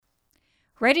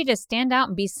Ready to stand out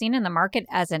and be seen in the market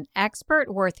as an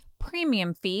expert worth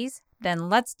premium fees? Then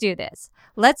let's do this.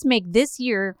 Let's make this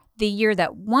year the year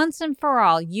that once and for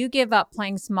all you give up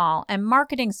playing small and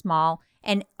marketing small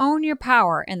and own your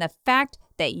power in the fact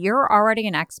that you're already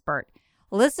an expert.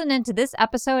 Listen into this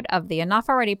episode of the Enough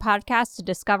Already podcast to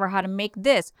discover how to make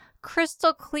this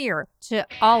crystal clear to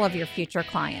all of your future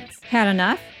clients. Had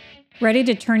enough? Ready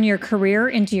to turn your career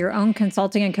into your own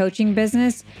consulting and coaching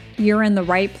business? You're in the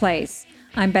right place.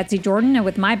 I'm Betsy Jordan, and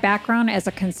with my background as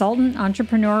a consultant,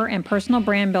 entrepreneur, and personal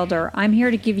brand builder, I'm here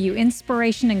to give you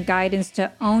inspiration and guidance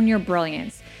to own your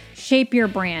brilliance, shape your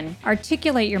brand,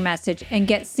 articulate your message, and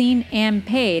get seen and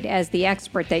paid as the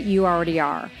expert that you already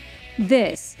are.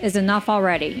 This is Enough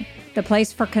Already, the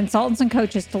place for consultants and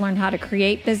coaches to learn how to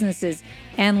create businesses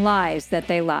and lives that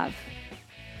they love.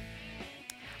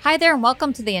 Hi there, and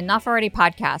welcome to the Enough Already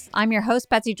podcast. I'm your host,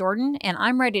 Betsy Jordan, and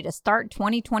I'm ready to start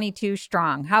 2022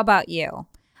 strong. How about you?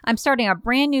 I'm starting a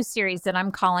brand new series that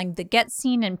I'm calling the Get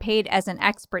Seen and Paid as an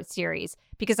Expert series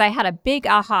because I had a big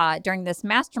aha during this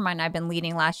mastermind I've been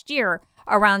leading last year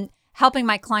around helping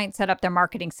my clients set up their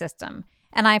marketing system.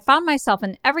 And I found myself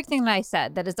in everything that I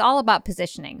said that is all about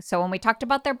positioning. So when we talked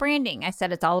about their branding, I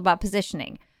said it's all about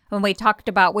positioning. When we talked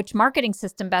about which marketing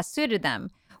system best suited them,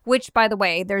 which, by the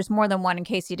way, there's more than one in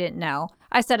case you didn't know,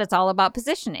 I said it's all about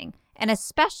positioning. And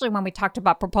especially when we talked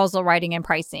about proposal writing and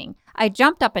pricing, I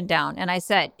jumped up and down and I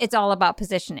said, it's all about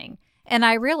positioning. And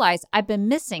I realized I've been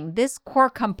missing this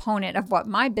core component of what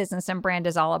my business and brand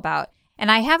is all about. And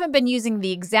I haven't been using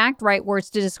the exact right words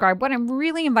to describe what I'm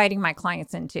really inviting my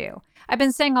clients into. I've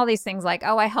been saying all these things like,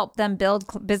 I help them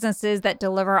build businesses that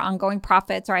deliver ongoing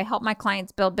profits, or I help my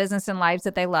clients build business and lives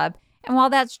that they love. And while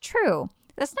that's true,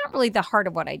 that's not really the heart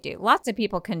of what I do. Lots of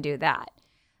people can do that.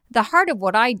 The heart of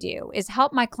what I do is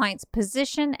help my clients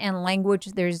position and language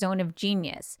their zone of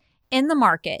genius in the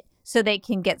market so they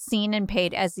can get seen and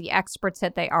paid as the experts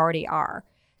that they already are.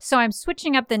 So I'm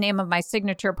switching up the name of my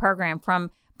signature program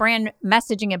from brand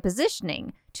messaging and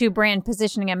positioning to brand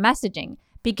positioning and messaging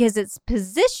because it's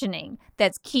positioning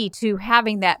that's key to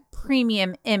having that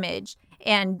premium image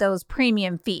and those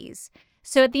premium fees.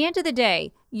 So at the end of the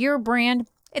day, your brand,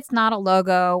 it's not a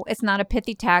logo, it's not a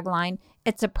pithy tagline,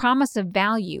 it's a promise of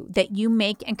value that you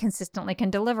make and consistently can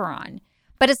deliver on.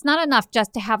 But it's not enough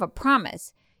just to have a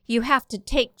promise. You have to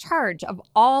take charge of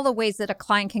all the ways that a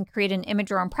client can create an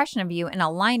image or impression of you and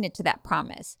align it to that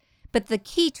promise. But the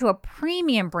key to a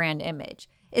premium brand image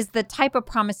is the type of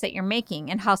promise that you're making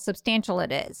and how substantial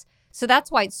it is. So that's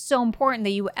why it's so important that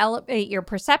you elevate your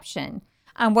perception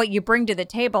on what you bring to the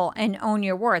table and own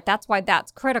your worth. That's why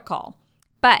that's critical.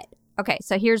 But okay,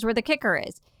 so here's where the kicker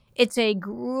is. It's a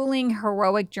grueling,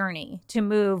 heroic journey to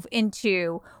move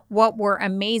into what we're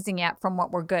amazing at from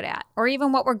what we're good at, or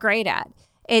even what we're great at.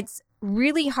 It's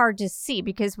really hard to see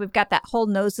because we've got that whole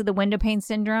nose to the window pane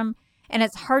syndrome, and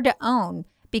it's hard to own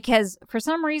because for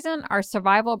some reason, our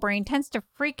survival brain tends to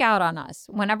freak out on us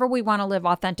whenever we want to live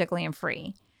authentically and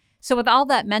free. So with all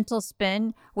that mental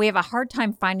spin, we have a hard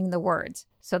time finding the words.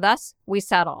 So thus, we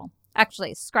settle.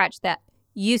 Actually, scratch that,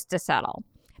 used to settle.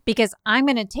 Because I'm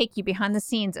going to take you behind the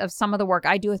scenes of some of the work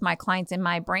I do with my clients in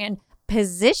my brand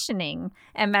positioning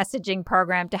and messaging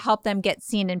program to help them get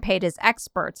seen and paid as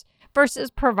experts versus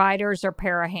providers or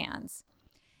pair of hands.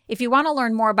 If you want to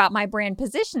learn more about my brand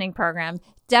positioning program,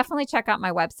 definitely check out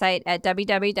my website at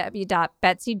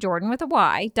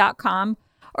www.betsyjordan.com,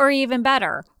 or even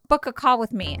better, book a call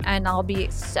with me and I'll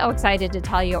be so excited to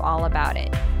tell you all about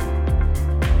it.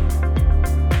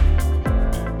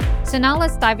 So now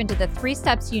let's dive into the 3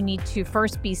 steps you need to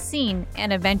first be seen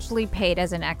and eventually paid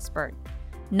as an expert.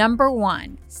 Number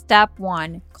 1, step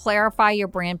 1, clarify your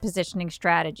brand positioning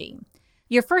strategy.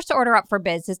 Your first order up for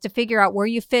bids is to figure out where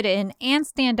you fit in and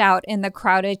stand out in the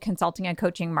crowded consulting and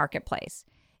coaching marketplace.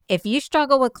 If you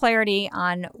struggle with clarity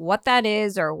on what that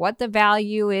is or what the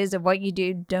value is of what you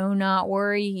do not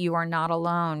worry, you are not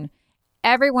alone.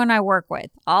 Everyone I work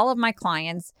with, all of my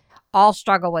clients, all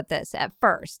struggle with this at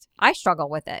first. I struggle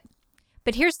with it.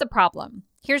 But here's the problem.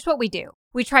 Here's what we do.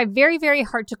 We try very, very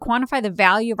hard to quantify the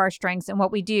value of our strengths and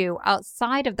what we do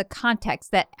outside of the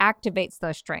context that activates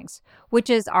those strengths,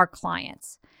 which is our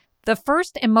clients. The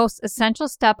first and most essential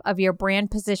step of your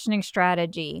brand positioning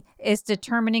strategy is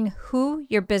determining who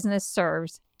your business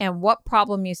serves and what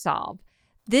problem you solve.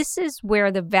 This is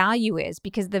where the value is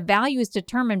because the value is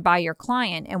determined by your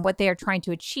client and what they are trying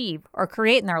to achieve or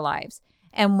create in their lives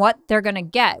and what they're going to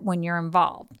get when you're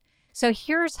involved. So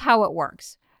here's how it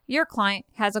works. Your client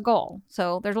has a goal.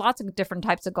 So there's lots of different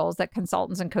types of goals that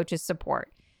consultants and coaches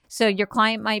support. So your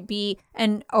client might be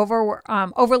an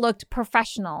overlooked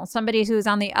professional, somebody who's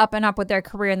on the up and up with their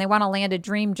career and they want to land a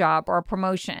dream job or a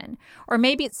promotion. Or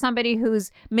maybe it's somebody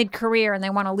who's mid-career and they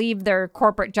want to leave their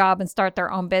corporate job and start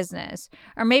their own business.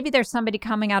 Or maybe there's somebody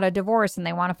coming out of divorce and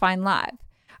they want to find love.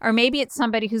 Or maybe it's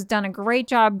somebody who's done a great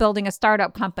job building a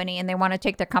startup company and they want to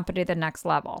take their company to the next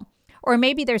level. Or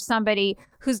maybe there's somebody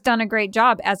who's done a great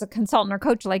job as a consultant or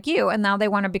coach like you, and now they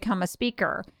want to become a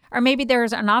speaker. Or maybe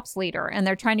there's an ops leader and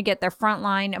they're trying to get their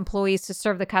frontline employees to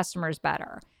serve the customers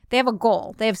better. They have a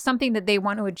goal. They have something that they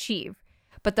want to achieve.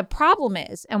 But the problem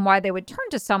is, and why they would turn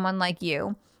to someone like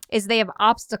you, is they have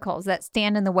obstacles that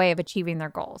stand in the way of achieving their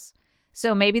goals.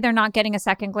 So maybe they're not getting a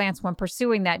second glance when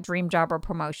pursuing that dream job or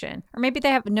promotion. Or maybe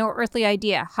they have no earthly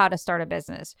idea how to start a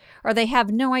business. Or they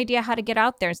have no idea how to get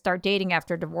out there and start dating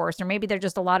after divorce. Or maybe there's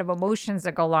just a lot of emotions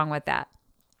that go along with that.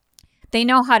 They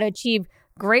know how to achieve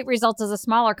great results as a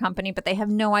smaller company, but they have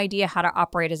no idea how to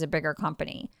operate as a bigger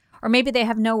company. Or maybe they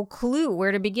have no clue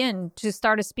where to begin to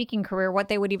start a speaking career, what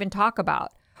they would even talk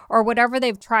about. Or whatever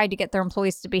they've tried to get their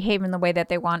employees to behave in the way that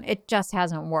they want, it just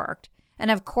hasn't worked. And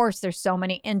of course, there's so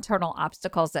many internal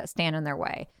obstacles that stand in their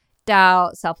way.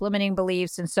 Doubt, self-limiting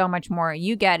beliefs, and so much more.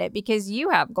 You get it because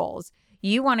you have goals.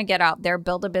 You want to get out there,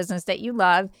 build a business that you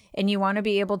love, and you want to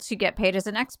be able to get paid as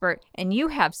an expert. And you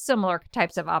have similar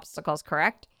types of obstacles,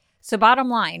 correct? So bottom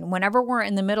line, whenever we're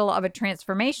in the middle of a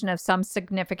transformation of some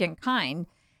significant kind,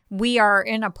 we are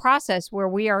in a process where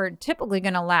we are typically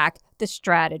going to lack the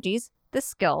strategies, the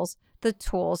skills, the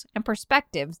tools and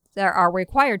perspectives that are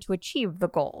required to achieve the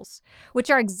goals,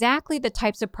 which are exactly the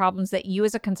types of problems that you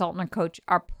as a consultant or coach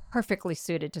are perfectly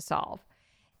suited to solve.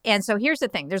 And so here's the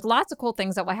thing. There's lots of cool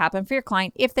things that will happen for your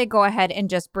client if they go ahead and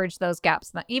just bridge those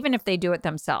gaps, even if they do it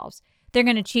themselves. They're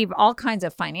going to achieve all kinds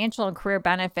of financial and career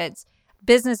benefits,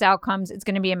 business outcomes. It's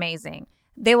going to be amazing.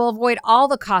 They will avoid all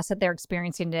the costs that they're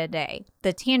experiencing today,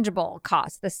 the tangible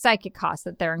costs, the psychic costs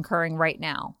that they're incurring right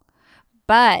now.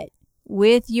 But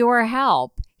with your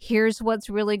help, here's what's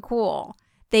really cool.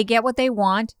 They get what they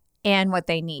want and what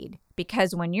they need,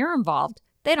 because when you're involved,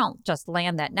 they don't just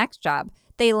land that next job.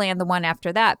 They land the one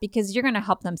after that because you're going to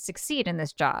help them succeed in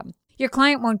this job. Your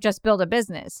client won't just build a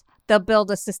business. They'll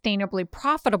build a sustainably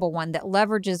profitable one that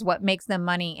leverages what makes them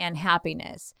money and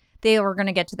happiness. They are going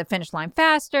to get to the finish line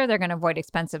faster. They're going to avoid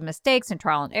expensive mistakes and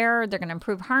trial and error. They're going to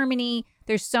improve harmony.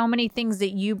 There's so many things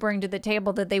that you bring to the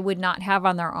table that they would not have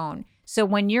on their own. So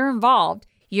when you're involved,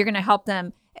 you're going to help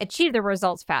them achieve the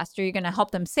results faster. You're going to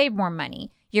help them save more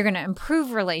money. You're going to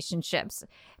improve relationships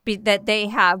that they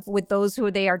have with those who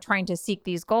they are trying to seek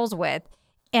these goals with.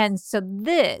 And so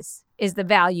this is the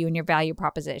value in your value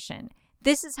proposition.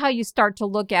 This is how you start to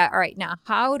look at, all right, now,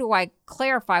 how do I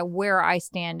clarify where I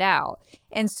stand out?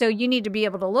 And so you need to be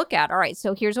able to look at, all right,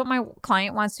 so here's what my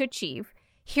client wants to achieve.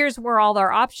 Here's where all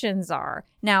their options are.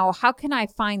 Now, how can I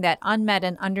find that unmet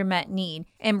and undermet need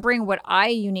and bring what I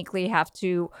uniquely have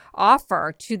to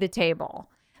offer to the table?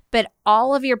 But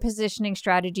all of your positioning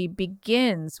strategy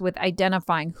begins with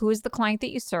identifying who is the client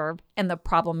that you serve and the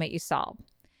problem that you solve.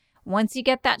 Once you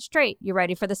get that straight, you're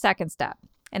ready for the second step.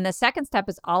 And the second step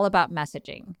is all about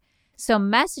messaging. So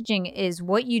messaging is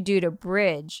what you do to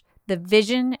bridge the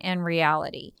vision and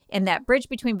reality. And that bridge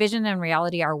between vision and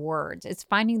reality are words. It's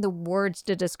finding the words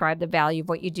to describe the value of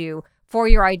what you do for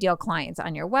your ideal clients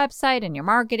on your website and your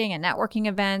marketing and networking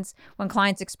events, when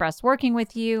clients express working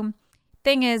with you.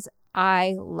 Thing is,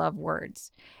 I love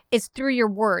words. It's through your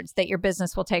words that your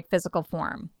business will take physical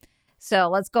form. So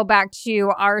let's go back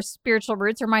to our spiritual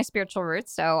roots, or my spiritual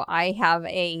roots. So I have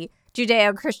a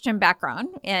Judeo-Christian background,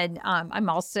 and I'm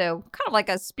also kind of like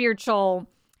a spiritual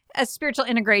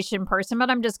integration person, but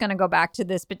I'm just going to go back to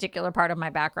this particular part of my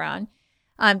background.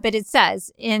 But it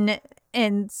says in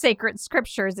sacred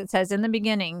scriptures, it says, in the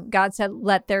beginning, God said,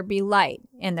 let there be light,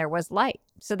 and there was light.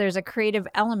 So there's a creative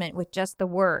element with just the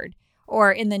word. Or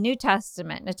in the New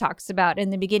Testament, it talks about,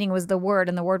 in the beginning was the Word,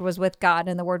 and the Word was with God,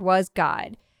 and the Word was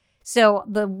God. So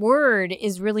the word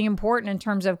is really important in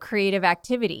terms of creative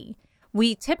activity.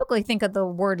 We typically think of the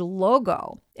word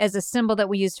logo as a symbol that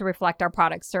we use to reflect our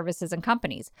products, services, and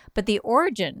companies. But the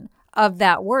origin of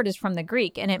that word is from the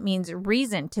Greek, and it means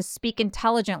reason, to speak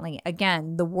intelligently.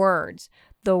 Again, the words.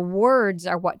 The words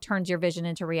are what turns your vision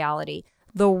into reality.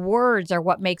 The words are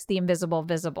what makes the invisible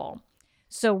visible.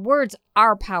 So words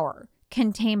are power,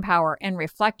 contain power, and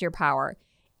reflect your power.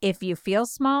 If you feel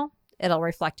small, it'll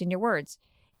reflect in your words.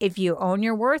 If you own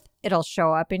your worth, it'll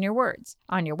show up in your words,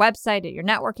 on your website, at your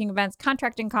networking events,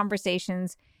 contracting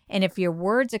conversations. And if your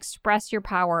words express your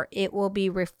power, it will be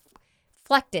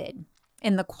reflected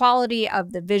in the quality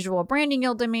of the visual branding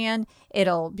you'll demand.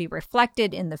 It'll be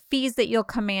reflected in the fees that you'll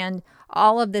command.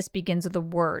 All of this begins with the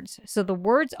words. So the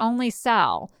words only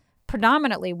sell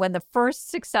predominantly when the first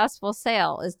successful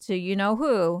sale is to you know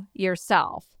who,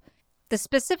 yourself. The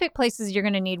specific places you're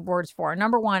going to need words for.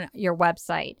 Number one, your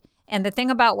website. And the thing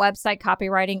about website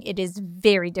copywriting, it is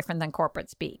very different than corporate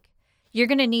speak. You're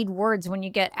going to need words when you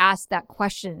get asked that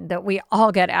question that we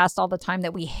all get asked all the time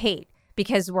that we hate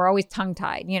because we're always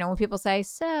tongue-tied. You know, when people say,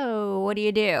 so what do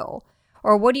you do?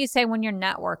 Or what do you say when you're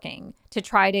networking to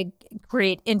try to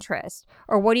create interest?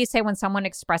 Or what do you say when someone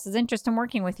expresses interest in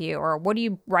working with you? Or what do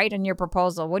you write in your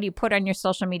proposal? What do you put on your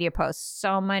social media posts?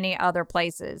 So many other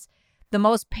places. The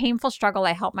most painful struggle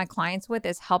I help my clients with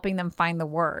is helping them find the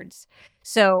words.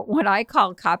 So what I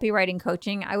call copywriting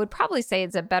coaching, I would probably say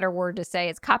it's a better word to say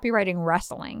it's copywriting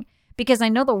wrestling, because I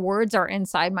know the words are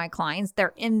inside my clients.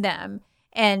 They're in them.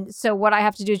 And so what I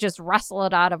have to do is just wrestle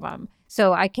it out of them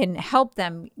so I can help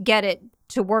them get it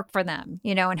to work for them,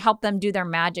 you know, and help them do their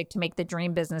magic to make the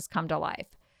dream business come to life.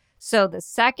 So the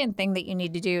second thing that you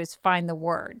need to do is find the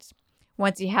words.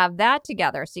 Once you have that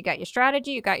together, so you got your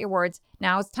strategy, you got your words,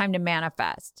 now it's time to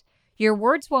manifest. Your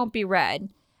words won't be read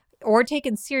or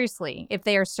taken seriously if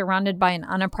they are surrounded by an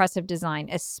unimpressive design,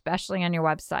 especially on your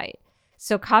website.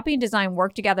 So copy and design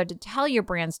work together to tell your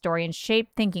brand story and shape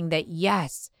thinking that,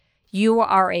 yes, you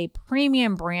are a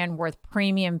premium brand worth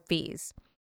premium fees.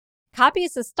 Copy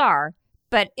is a star,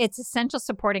 but its essential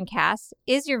supporting cast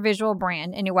is your visual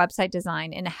brand and your website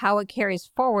design and how it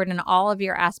carries forward in all of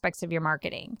your aspects of your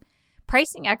marketing.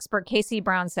 Pricing expert Casey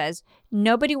Brown says,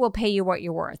 nobody will pay you what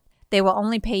you're worth. They will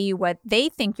only pay you what they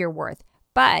think you're worth,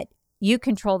 but you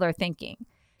control their thinking.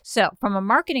 So from a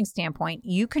marketing standpoint,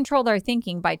 you control their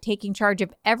thinking by taking charge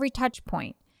of every touch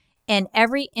point and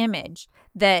every image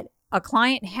that a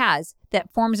client has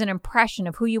that forms an impression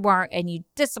of who you are, and you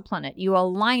discipline it. You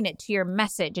align it to your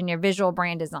message and your visual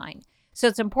brand design. So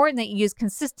it's important that you use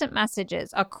consistent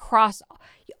messages across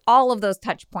all of those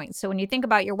touch points. So when you think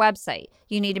about your website,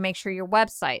 you need to make sure your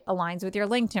website aligns with your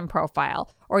LinkedIn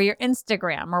profile or your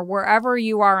Instagram or wherever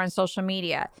you are on social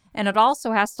media. And it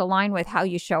also has to align with how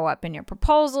you show up in your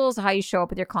proposals, how you show up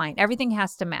with your client. Everything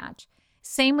has to match.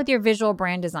 Same with your visual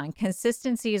brand design.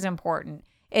 Consistency is important.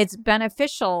 It's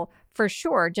beneficial for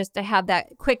sure just to have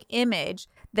that quick image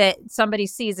that somebody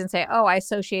sees and say, oh, I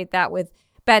associate that with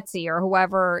Betsy or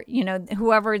whoever, you know,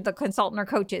 whoever the consultant or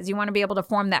coach is. You want to be able to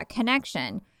form that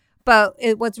connection. But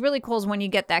what's really cool is when you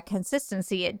get that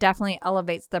consistency, it definitely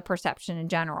elevates the perception in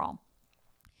general.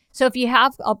 So if you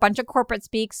have a bunch of corporate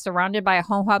speaks surrounded by a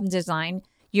home hub design,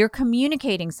 you're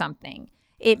communicating something.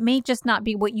 It may just not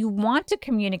be what you want to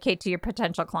communicate to your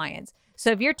potential clients.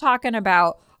 So if you're talking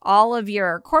about all of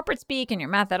your corporate speak and your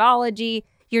methodology,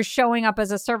 you're showing up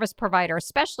as a service provider,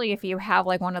 especially if you have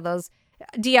like one of those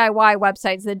DIY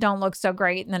websites that don't look so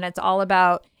great. And then it's all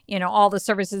about, you know, all the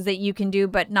services that you can do,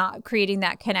 but not creating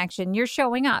that connection. You're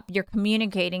showing up, you're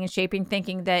communicating and shaping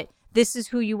thinking that this is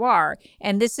who you are.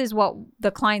 And this is what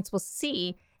the clients will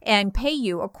see and pay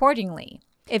you accordingly.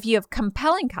 If you have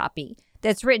compelling copy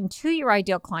that's written to your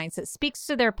ideal clients that speaks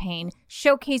to their pain,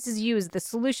 showcases you as the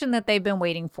solution that they've been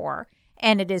waiting for,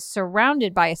 and it is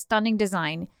surrounded by a stunning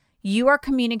design, you are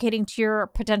communicating to your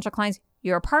potential clients,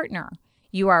 you're a partner.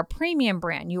 You are a premium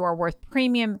brand. You are worth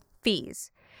premium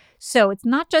fees. So it's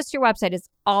not just your website, it's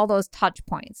all those touch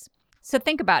points. So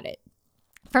think about it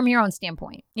from your own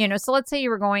standpoint. You know, so let's say you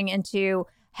were going into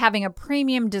having a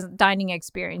premium dining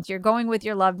experience. You're going with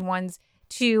your loved ones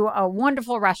to a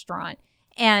wonderful restaurant,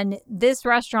 and this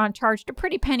restaurant charged a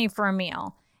pretty penny for a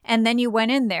meal. And then you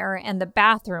went in there and the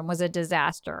bathroom was a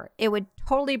disaster. It would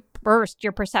totally burst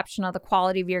your perception of the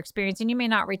quality of your experience, and you may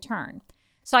not return.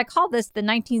 So I call this the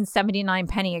 1979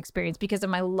 penny experience because of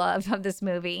my love of this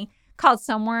movie called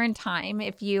Somewhere in Time.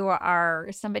 If you are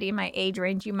somebody in my age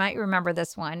range, you might remember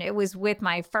this one. It was with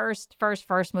my first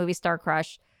movie star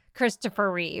crush,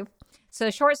 Christopher Reeve. So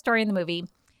a short story in the movie.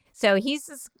 So he's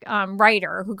this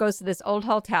writer who goes to this old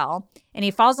hotel and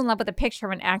he falls in love with a picture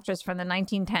of an actress from the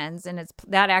 1910s. And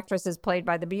that actress is played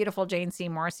by the beautiful Jane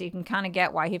Seymour. So you can kind of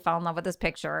get why he fell in love with this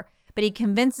picture. But he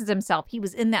convinces himself he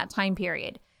was in that time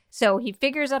period. So he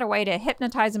figures out a way to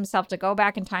hypnotize himself to go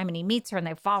back in time, and he meets her and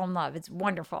they fall in love. It's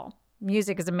wonderful.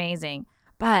 Music is amazing.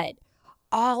 But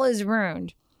all is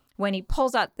ruined when he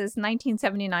pulls out this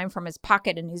 1979 from his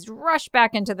pocket and he's rushed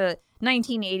back into the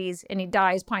 1980s and he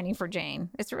dies pining for Jane.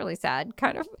 It's really sad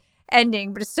kind of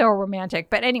ending, but it's so romantic.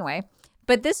 But anyway,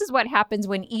 but this is what happens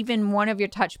when even one of your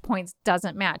touch points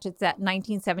doesn't match. It's that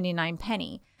 1979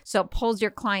 penny. So it pulls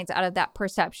your clients out of that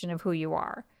perception of who you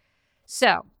are.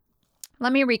 So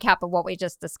let me recap of what we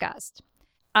just discussed.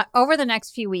 Over the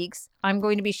next few weeks, I'm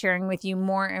going to be sharing with you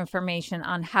more information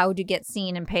on how to get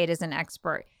seen and paid as an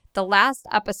expert. The last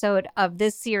episode of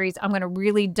this series, I'm going to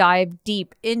really dive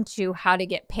deep into how to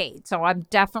get paid. So I'm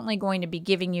definitely going to be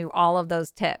giving you all of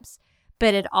those tips.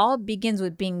 But it all begins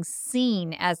with being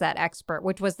seen as that expert,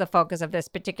 which was the focus of this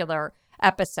particular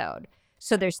episode.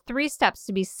 So there's 3 steps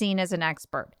to be seen as an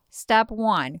expert. Step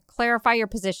 1, clarify your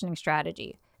positioning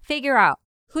strategy. Figure out,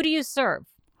 who do you serve?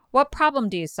 What problem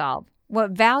do you solve?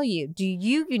 What value do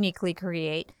you uniquely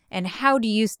create? And how do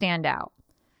you stand out?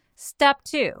 Step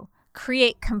 2,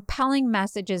 create compelling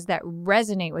messages that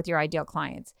resonate with your ideal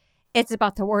clients. It's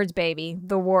about the words, baby,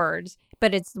 the words,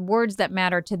 but it's the words that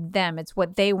matter to them. It's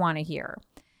what they want to hear.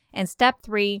 And step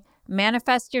 3,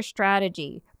 manifest your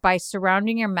strategy by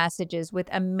surrounding your messages with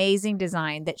amazing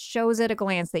design that shows at a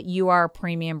glance that you are a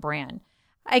premium brand.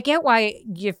 I get why,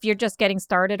 if you're just getting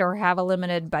started or have a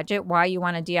limited budget, why you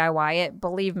want to DIY it.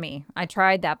 Believe me, I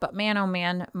tried that. But man, oh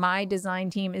man, my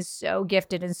design team is so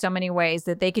gifted in so many ways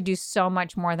that they could do so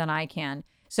much more than I can.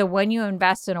 So when you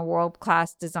invest in a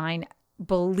world-class design,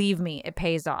 believe me, it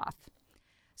pays off.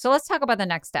 So let's talk about the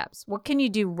next steps. What can you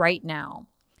do right now?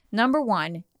 Number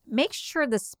 1, make sure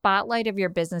the spotlight of your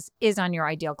business is on your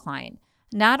ideal client.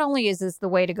 Not only is this the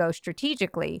way to go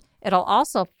strategically, it'll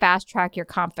also fast-track your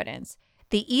confidence.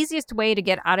 The easiest way to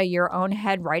get out of your own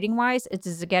head writing-wise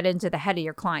is to get into the head of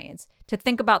your clients, to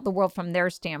think about the world from their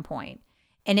standpoint.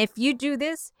 And if you do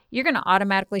this, you're going to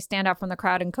automatically stand out from the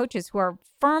crowd and coaches who are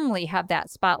firmly have that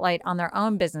spotlight on their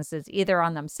own businesses, either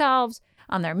on themselves,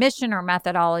 on their mission or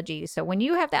methodology. So when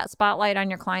you have that spotlight on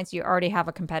your clients, you already have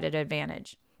a competitive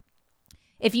advantage.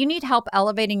 If you need help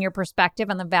elevating your perspective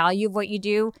on the value of what you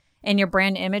do, and your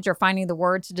brand image or finding the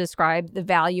words to describe the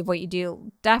value of what you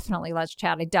do, definitely let's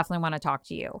chat. I definitely want to talk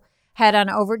to you. Head on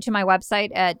over to my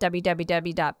website at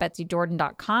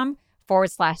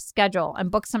www.betsydordan.com/schedule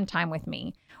and book some time with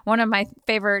me. One of my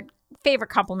favorite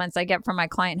compliments I get from my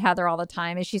client Heather all the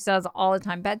time is she says all the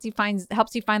time, Betsy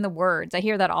helps you find the words. I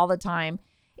hear that all the time.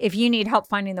 If you need help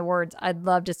finding the words, I'd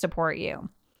love to support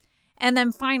you. And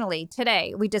then finally,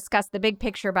 today, we discussed the big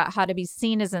picture about how to be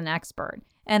seen as an expert.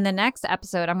 And the next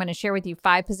episode, I'm going to share with you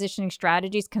 5 positioning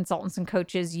strategies consultants and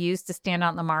coaches use to stand out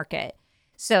in the market.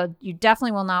 So you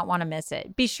definitely will not want to miss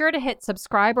it. Be sure to hit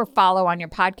subscribe or follow on your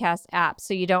podcast app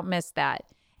so you don't miss that.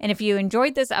 And if you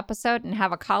enjoyed this episode and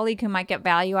have a colleague who might get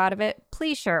value out of it,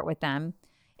 please share it with them.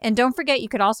 And don't forget, you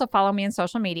could also follow me on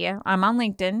social media. I'm on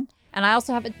LinkedIn, and I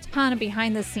also have a ton of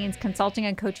behind-the-scenes consulting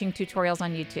and coaching tutorials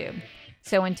on YouTube.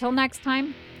 So until next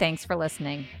time, thanks for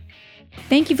listening.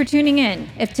 Thank you for tuning in.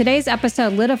 If today's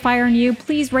episode lit a fire in you,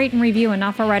 please rate and review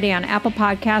Enough Already on Apple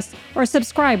Podcasts or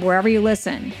subscribe wherever you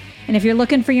listen. And if you're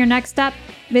looking for your next step,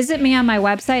 visit me on my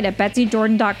website at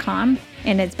betsydordan.com,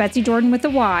 and it's Betsy Dordan with a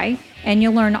Y, and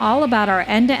you'll learn all about our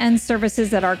end-to-end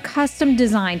services that are custom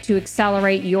designed to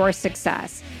accelerate your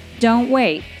success. Don't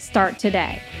wait. Start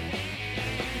today.